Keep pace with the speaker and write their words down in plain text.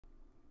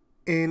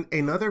In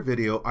another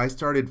video, I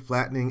started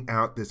flattening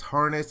out this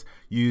harness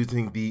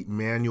using the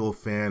manual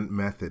fan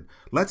method.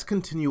 Let's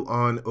continue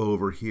on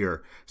over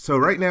here. So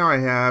right now I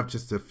have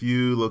just a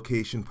few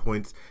location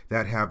points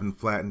that have been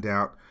flattened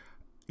out.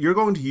 You're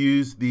going to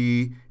use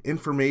the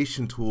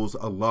information tools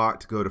a lot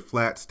to go to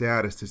flat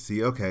status to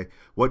see, okay,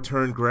 what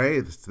turned gray?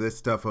 It's this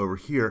stuff over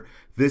here.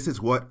 This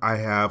is what I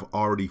have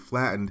already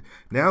flattened.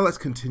 Now let's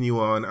continue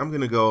on. I'm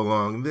going to go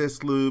along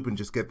this loop and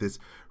just get this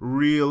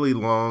really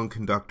long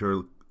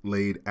conductor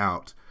laid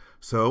out.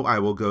 So I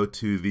will go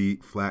to the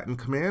Flatten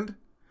command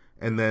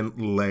and then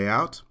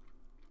Layout,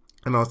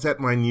 and I'll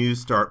set my new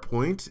start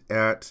point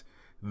at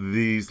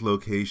these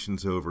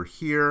locations over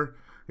here.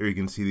 Here you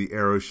can see the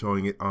arrow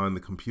showing it on the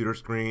computer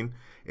screen.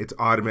 It's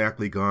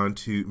automatically gone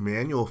to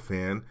manual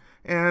fan,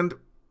 and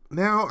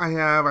now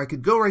I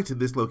could go right to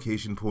this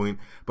location point,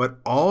 but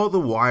all the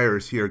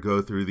wires here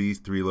go through these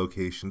three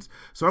locations.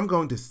 So I'm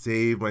going to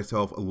save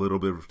myself a little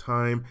bit of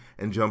time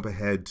and jump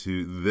ahead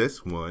to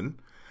this one.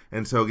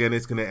 And so again,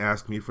 it's going to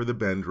ask me for the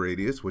bend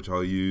radius, which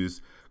I'll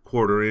use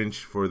 1/4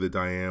 inch for the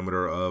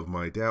diameter of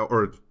my dowel,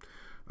 or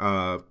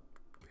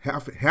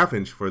half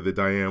inch for the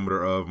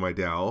diameter of my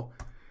dowel.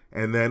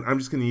 And then I'm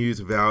just going to use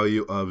a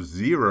value of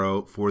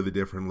 0 for the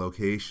different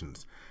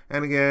locations.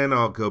 And again,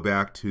 I'll go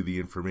back to the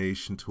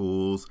information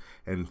tools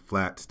and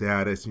flat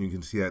status, and you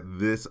can see that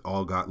this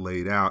all got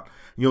laid out.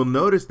 You'll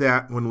notice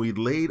that when we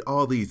laid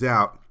all these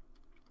out,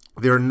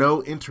 there are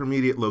no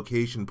intermediate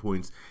location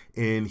points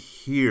in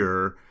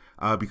here,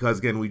 because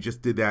again, we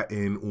just did that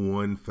in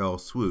one fell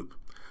swoop.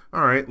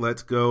 All right,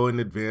 let's go and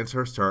advance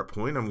our start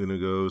point. I'm going to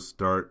go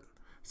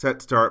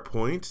set start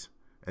point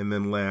and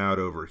then layout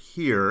over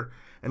here.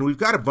 And we've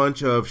got a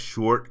bunch of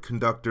short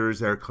conductors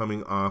that are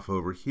coming off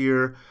over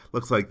here.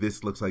 Looks like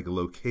this looks like a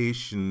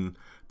location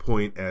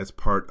point as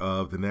part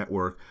of the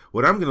network.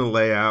 What I'm going to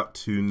lay out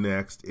to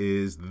next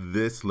is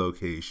this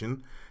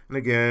location. And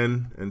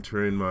again,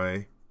 enter in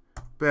my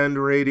bend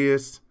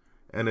radius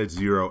and a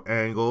 0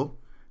 angle.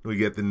 We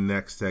get the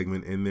next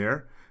segment in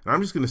there. And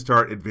I'm just going to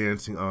start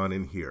advancing on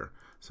in here.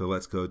 So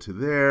let's go to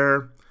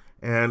there.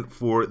 And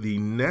for the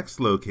next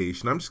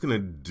location, I'm just going to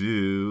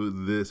do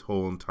this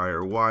whole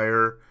entire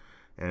wire.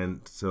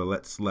 And so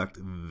let's select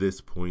this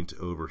point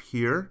over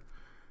here.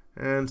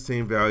 And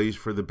same values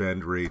for the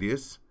bend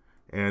radius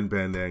and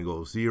bend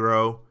angle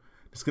 0.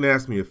 It's going to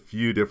ask me a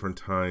few different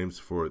times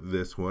for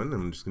this one.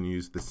 I'm just going to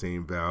use the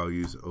same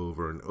values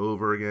over and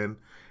over again.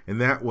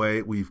 And that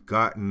way we've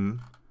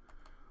gotten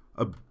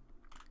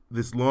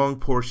this long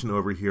portion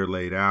over here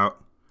laid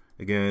out.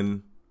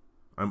 Again,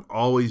 I'm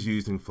always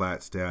using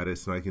flat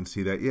status, and I can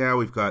see that, yeah,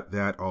 we've got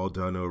that all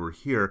done over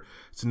here.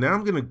 So now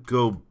I'm going to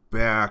go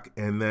back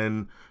and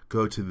then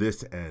go to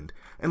this end.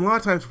 And a lot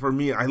of times for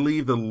me, I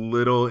leave the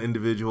little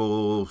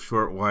individual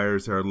short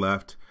wires that are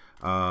left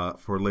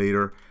for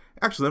later.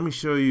 Actually, let me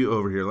show you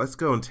over here. Let's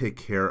go and take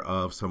care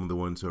of some of the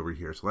ones over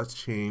here. So let's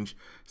change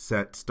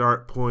set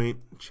start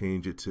point,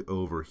 change it to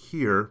over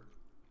here.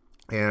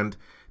 And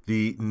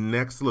the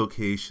next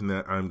location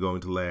that I'm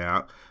going to lay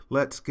out,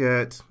 let's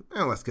get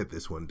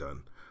this one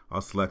done.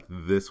 I'll select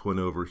this one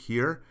over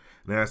here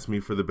and ask me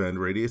for the bend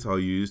radius. I'll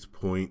use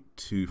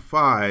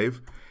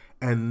 0.25.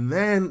 And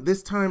then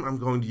this time I'm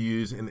going to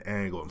use an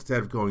angle. Instead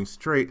of going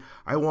straight,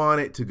 I want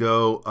it to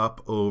go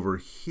up over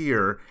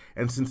here.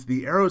 And since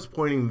the arrow is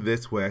pointing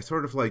this way, I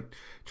sort of like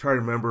try to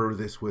remember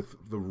this with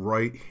the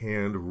right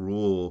hand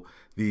rule,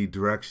 the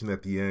direction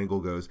that the angle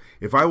goes.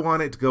 If I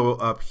want it to go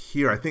up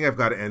here, I think I've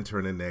got to enter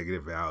in a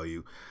negative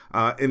value.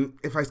 And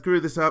if I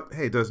screw this up,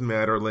 hey, it doesn't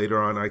matter. Later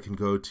on, I can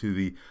go to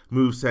the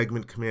move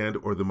segment command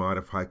or the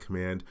modify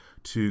command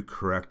to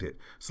correct it.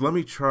 So let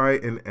me try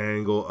an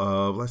angle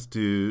of, let's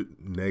do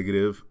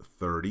negative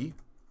 30.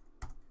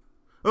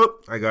 Oh,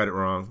 I got it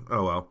wrong.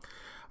 Oh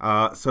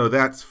well. So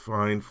that's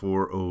fine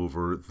for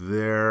over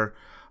there.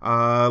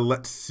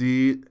 Let's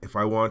see if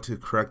I want to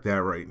correct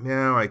that right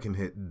now. I can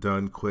hit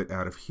done quit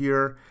out of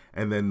here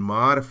and then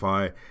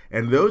modify.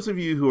 And those of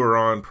you who are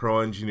on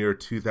Pro Engineer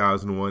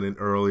 2001 and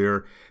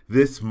earlier,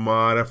 this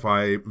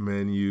modify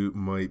menu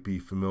might be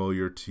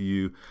familiar to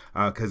you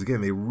because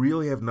again, they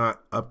really have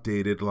not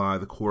updated a lot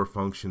of the core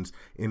functions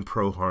in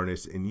Pro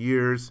Harness in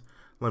years.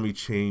 Let me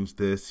change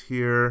this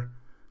here.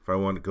 If I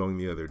want it going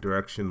the other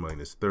direction,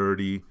 minus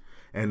 30.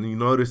 And you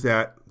notice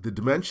that the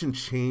dimension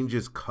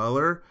changes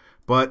color,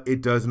 but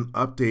it doesn't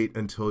update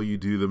until you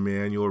do the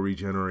manual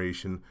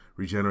regeneration,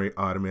 regenerate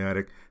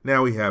automatic.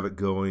 Now we have it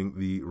going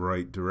the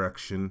right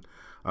direction.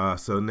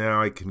 So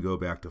now I can go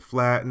back to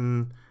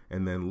flatten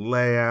and then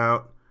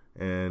layout.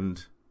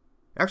 And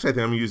actually, I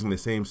think I'm using the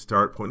same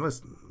start point.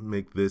 Let's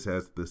make this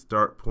as the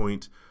start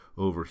point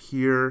over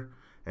here.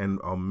 And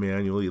I'll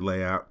manually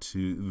lay out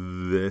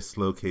to this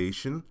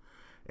location.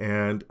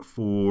 And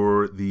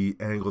for the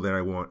angle that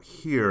I want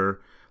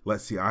here,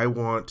 let's see, I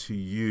want to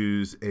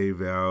use a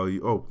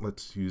value,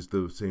 let's use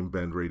the same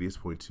bend radius,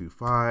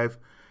 0.25.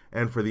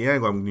 And for the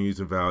angle, I'm going to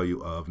use a value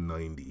of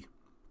 90.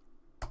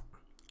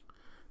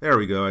 There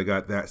we go, I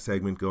got that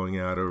segment going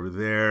out over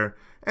there.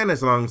 And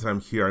as long as I'm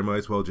here, I might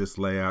as well just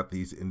lay out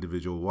these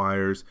individual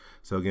wires.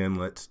 So again,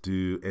 let's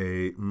do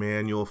a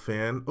manual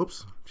fan.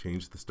 Oops,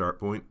 change the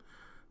start point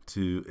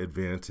to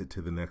advance it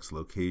to the next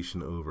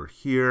location over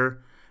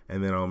here.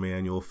 And then I'll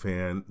manual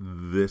fan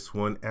this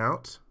one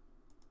out.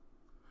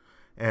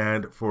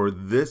 And for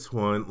this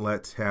one,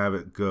 let's have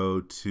it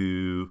go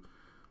to,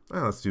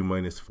 well, let's do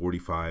minus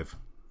 45.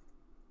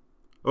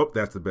 Oh,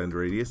 that's the bend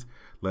radius.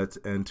 Let's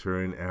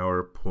enter in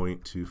our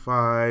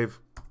 0.25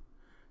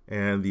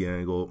 and the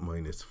angle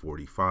minus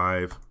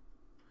 45.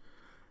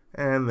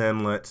 And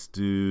then let's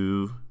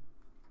do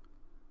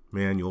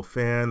manual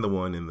fan, the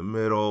one in the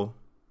middle.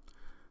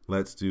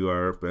 Let's do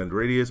our bend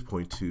radius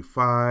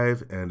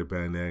 0.25 and a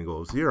bend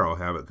angle of 0. I'll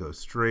have it go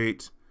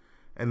straight.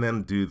 And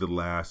then do the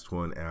last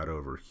one out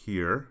over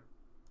here.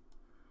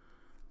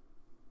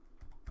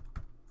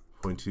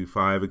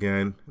 0.25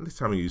 again, and this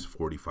time I use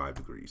 45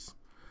 degrees.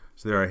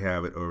 So there I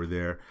have it over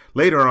there.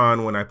 Later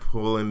on, when I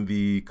pull in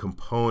the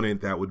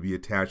component that would be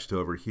attached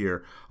over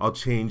here, I'll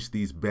change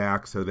these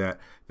back so that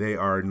they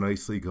are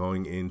nicely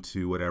going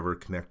into whatever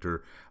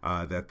connector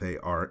that they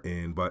are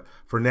in. But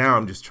for now,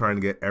 I'm just trying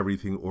to get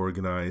everything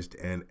organized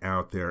and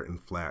out there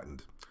and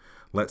flattened.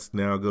 Let's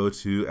now go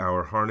to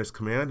our harness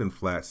command and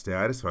flat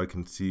status so I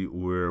can see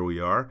where we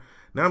are.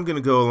 Now I'm going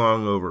to go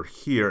along over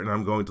here and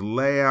I'm going to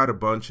lay out a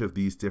bunch of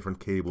these different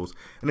cables.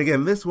 And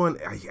again, this one,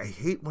 I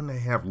hate when I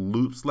have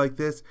loops like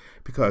this,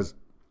 because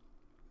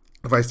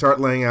if I start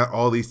laying out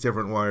all these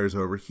different wires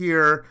over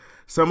here,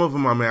 some of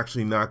them I'm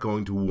actually not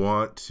going to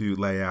want to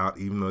lay out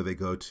even though they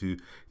go to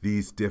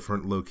these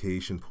different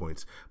location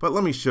points. But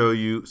let me show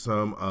you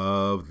some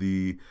of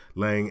the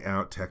laying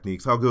out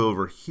techniques. I'll go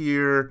over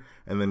here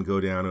and then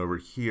go down over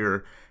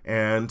here.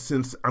 And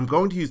since I'm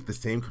going to use the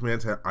same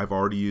commands that I've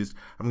already used,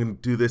 I'm going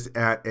to do this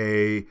at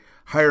a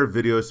higher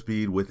video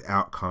speed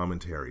without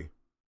commentary.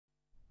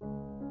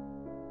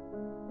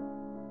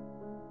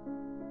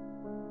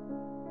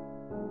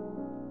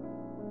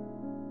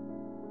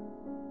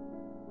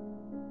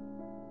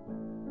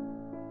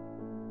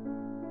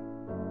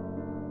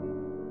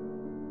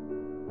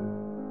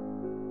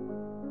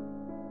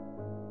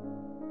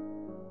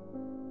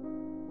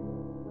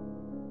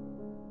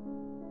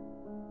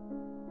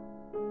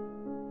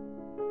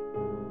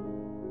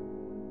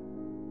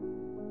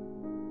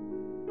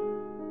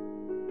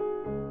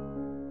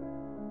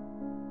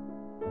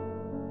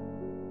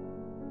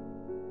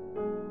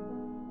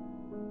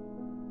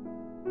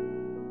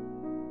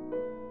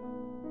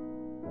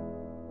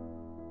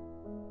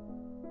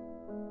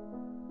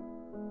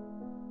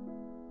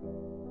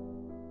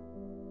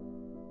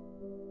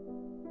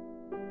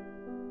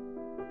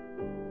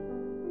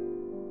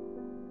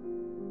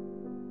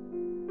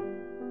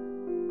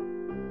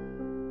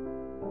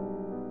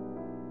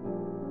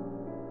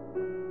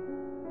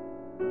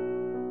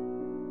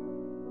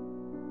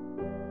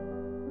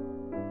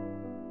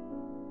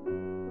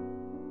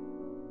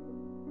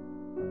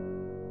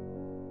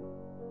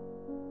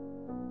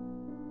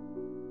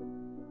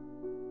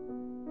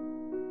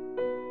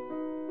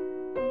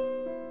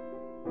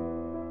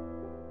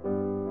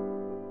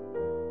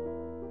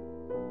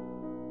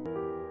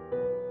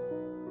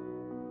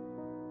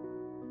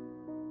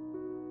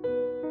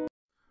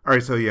 All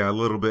right, so yeah, a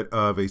little bit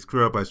of a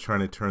screw up. I was trying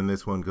to turn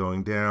this one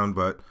going down,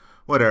 but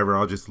whatever.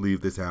 I'll just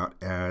leave this out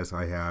as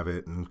I have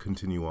it and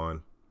continue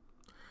on.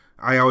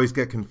 I always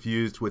get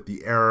confused with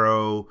the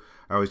arrow.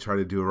 I always try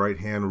to do a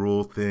right-hand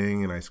rule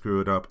thing, and I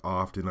screw it up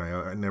often.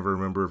 I never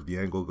remember if the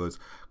angle goes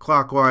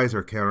clockwise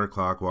or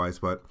counterclockwise,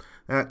 but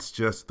that's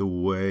just the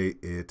way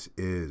it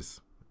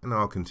is. And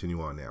I'll continue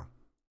on now.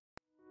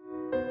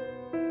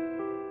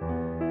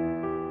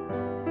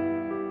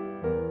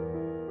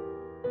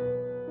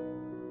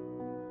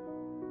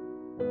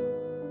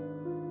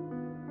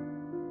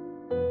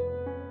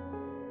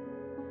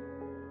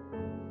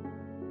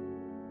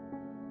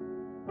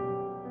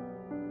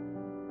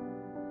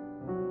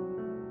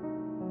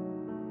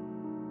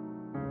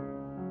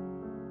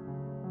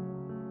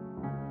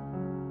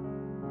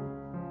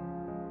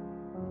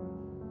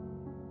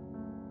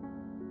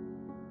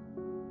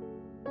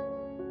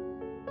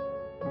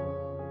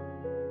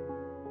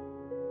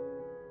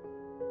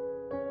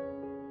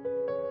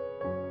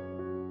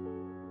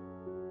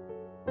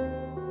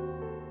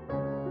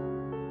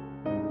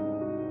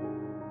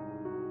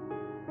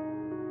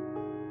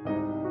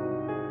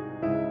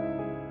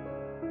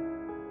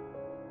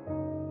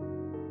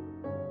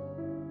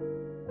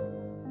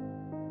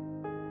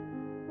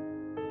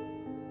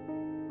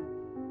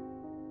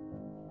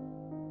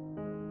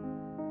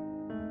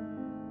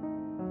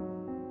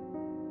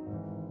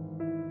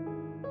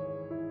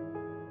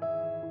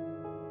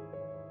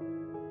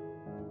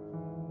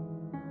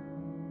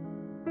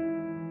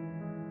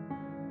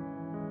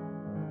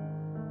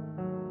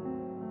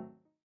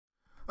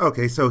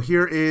 Okay, so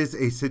here is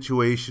a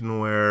situation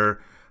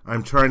where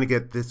I'm trying to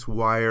get this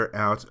wire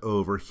out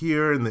over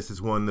here, and this is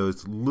one of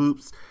those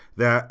loops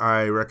that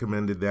I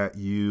recommended that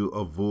you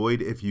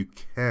avoid if you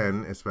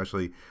can,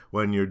 especially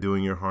when you're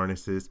doing your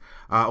harnesses.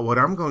 What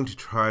I'm going to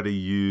try to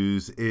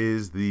use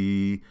is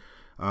the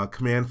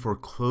command for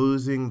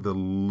closing the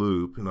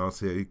loop, and I'll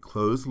say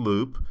close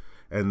loop,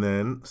 and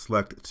then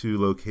select two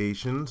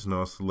locations, and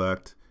I'll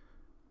select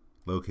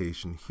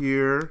location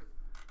here,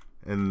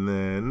 and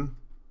then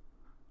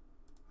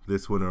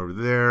this one over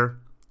there.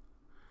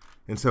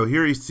 And so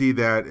here you see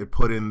that it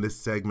put in this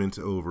segment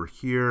over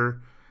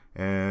here,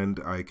 and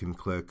I can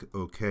click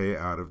OK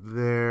out of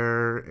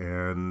there.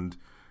 And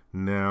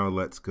now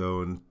let's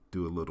go and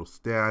do a little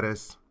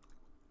status.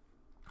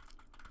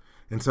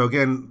 And so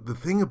again, the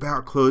thing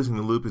about closing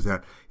the loop is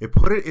that it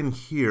put it in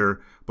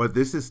here, but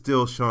this is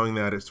still showing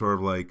that it's sort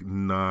of like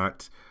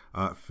not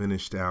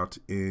finished out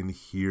in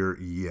here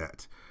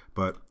yet.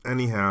 But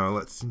anyhow,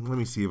 let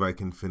me see if I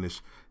can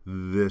finish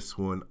this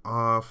one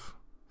off.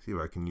 See if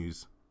I can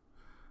use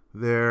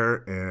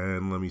there,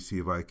 and let me see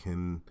if I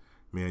can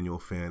manual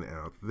fan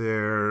out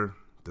there.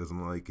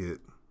 Doesn't like it.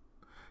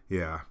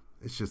 Yeah,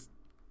 it's just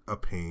a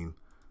pain.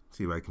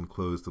 See if I can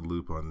close the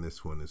loop on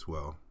this one as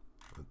well.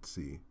 Let's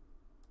see.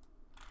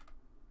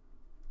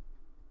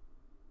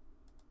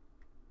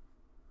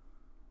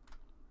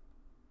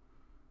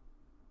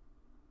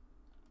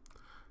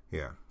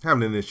 Yeah,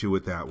 having an issue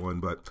with that one,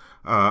 but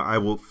I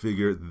will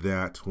figure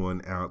that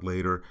one out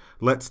later.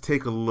 Let's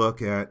take a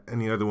look at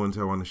any other ones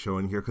I want to show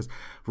in here, because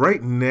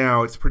right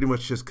now it's pretty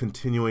much just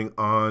continuing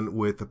on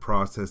with the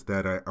process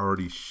that I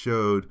already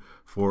showed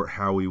for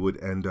how we would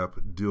end up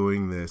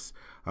doing this.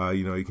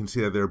 You can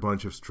see that there are a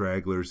bunch of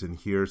stragglers in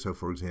here. So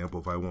for example,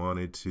 if I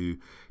wanted to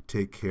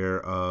take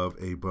care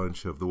of a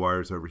bunch of the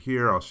wires over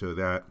here, I'll show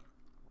that.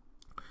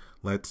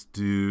 Let's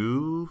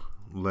do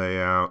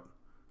layout,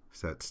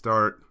 set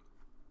start.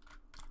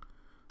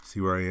 See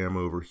where I am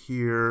over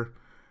here,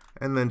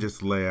 and then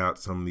just lay out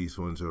some of these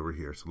ones over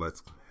here. So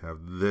let's have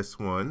this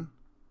one.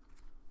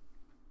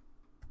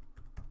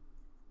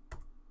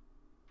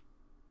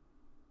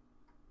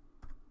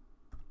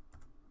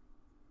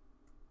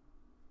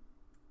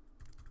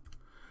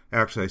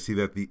 Actually, I see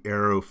that the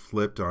arrow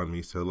flipped on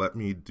me, so let's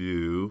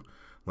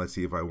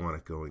see if I want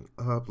it going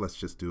up. Let's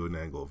just do an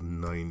angle of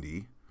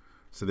 90.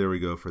 So there we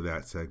go for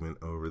that segment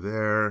over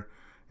there.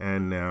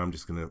 And now I'm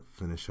just going to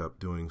finish up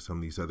doing some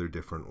of these other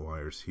different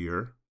wires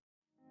here.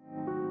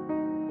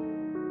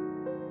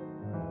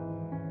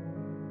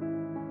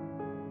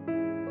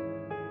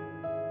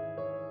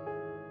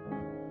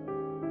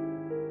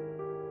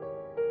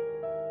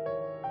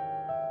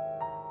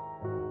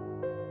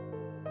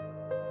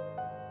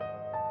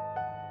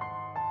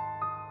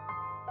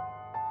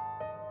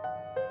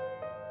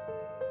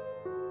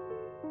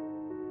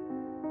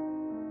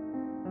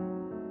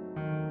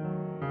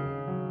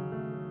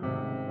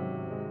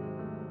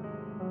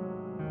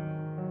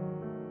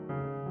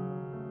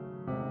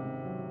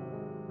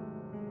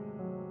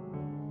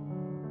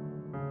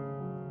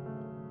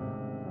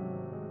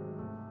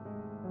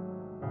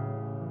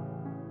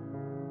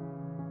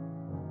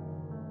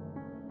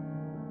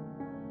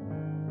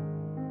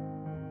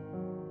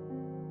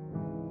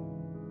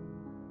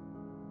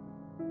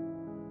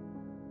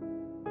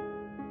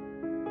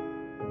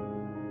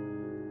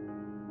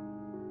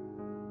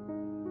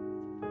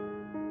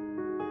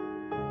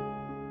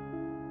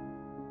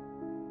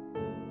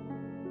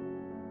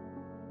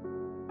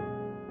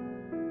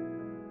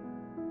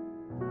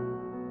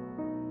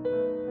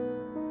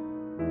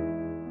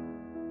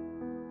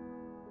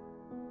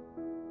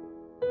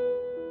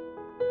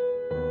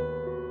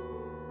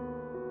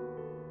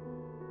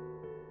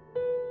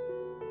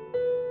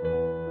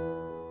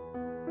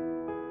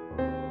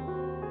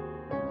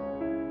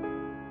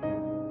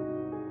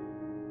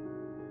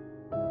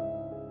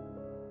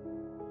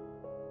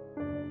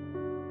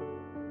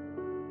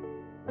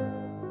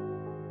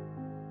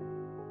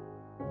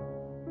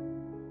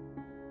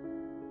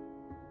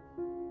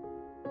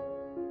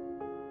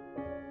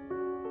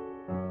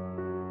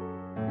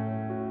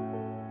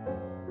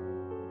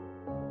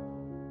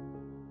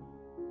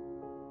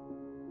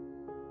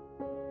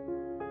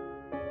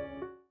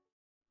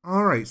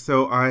 Alright,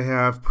 so I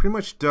have pretty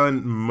much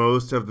done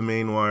most of the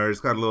main wires.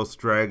 Got a little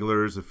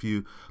stragglers, a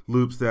few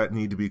loops that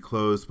need to be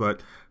closed,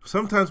 but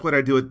sometimes what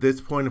I do at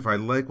this point, if I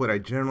like what I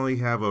generally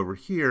have over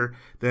here,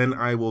 then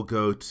I will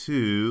go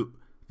to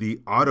the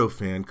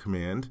Autofan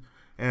command,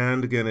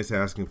 and again it's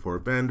asking for a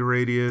bend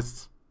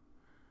radius,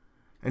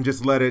 and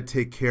just let it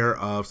take care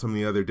of some of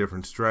the other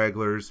different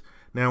stragglers.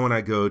 Now when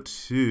I go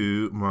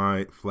to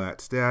my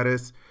flat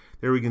status,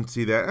 there we can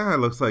see that it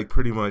looks like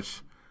pretty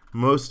much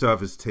most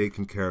stuff is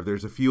taken care of.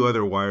 There's a few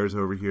other wires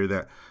over here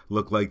that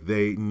look like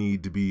they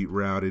need to be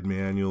routed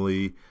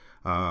manually.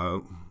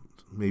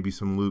 Maybe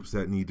some loops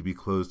that need to be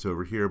closed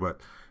over here. But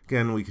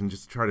again, we can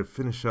just try to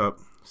finish up,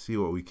 see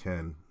what we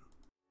can.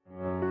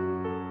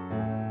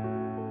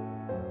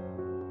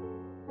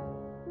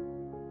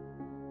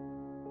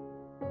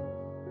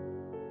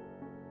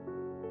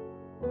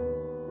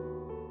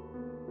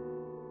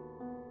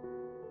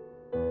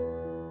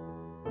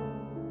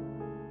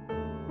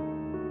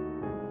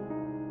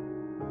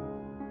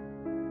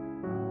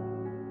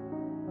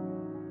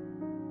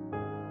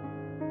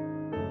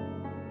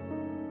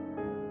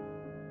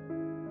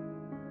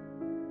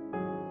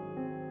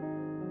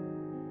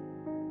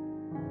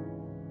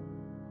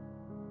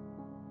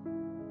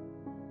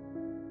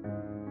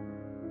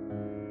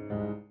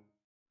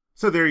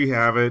 So there you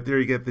have it. There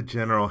you get the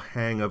general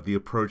hang of the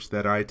approach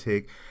that I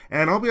take.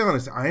 And I'll be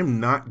honest, I am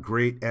not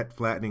great at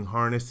flattening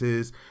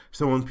harnesses.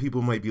 So when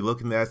people might be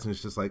looking at this and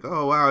it's just like,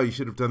 oh, wow, you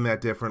should have done that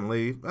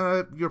differently.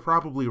 You're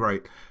probably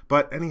right.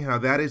 But anyhow,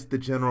 that is the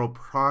general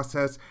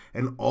process,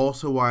 and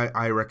also why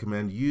I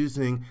recommend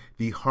using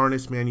the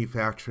harness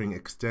manufacturing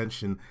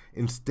extension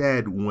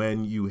instead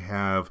when you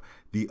have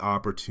the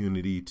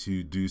opportunity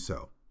to do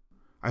so.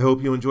 I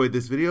hope you enjoyed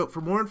this video. For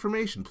more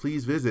information,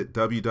 please visit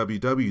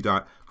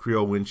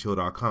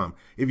www.creowindshield.com.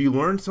 If you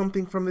learned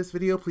something from this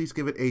video, please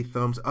give it a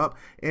thumbs up.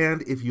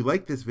 And if you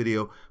like this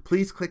video,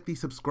 please click the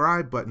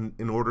subscribe button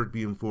in order to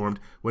be informed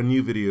when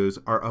new videos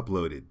are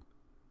uploaded.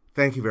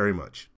 Thank you very much.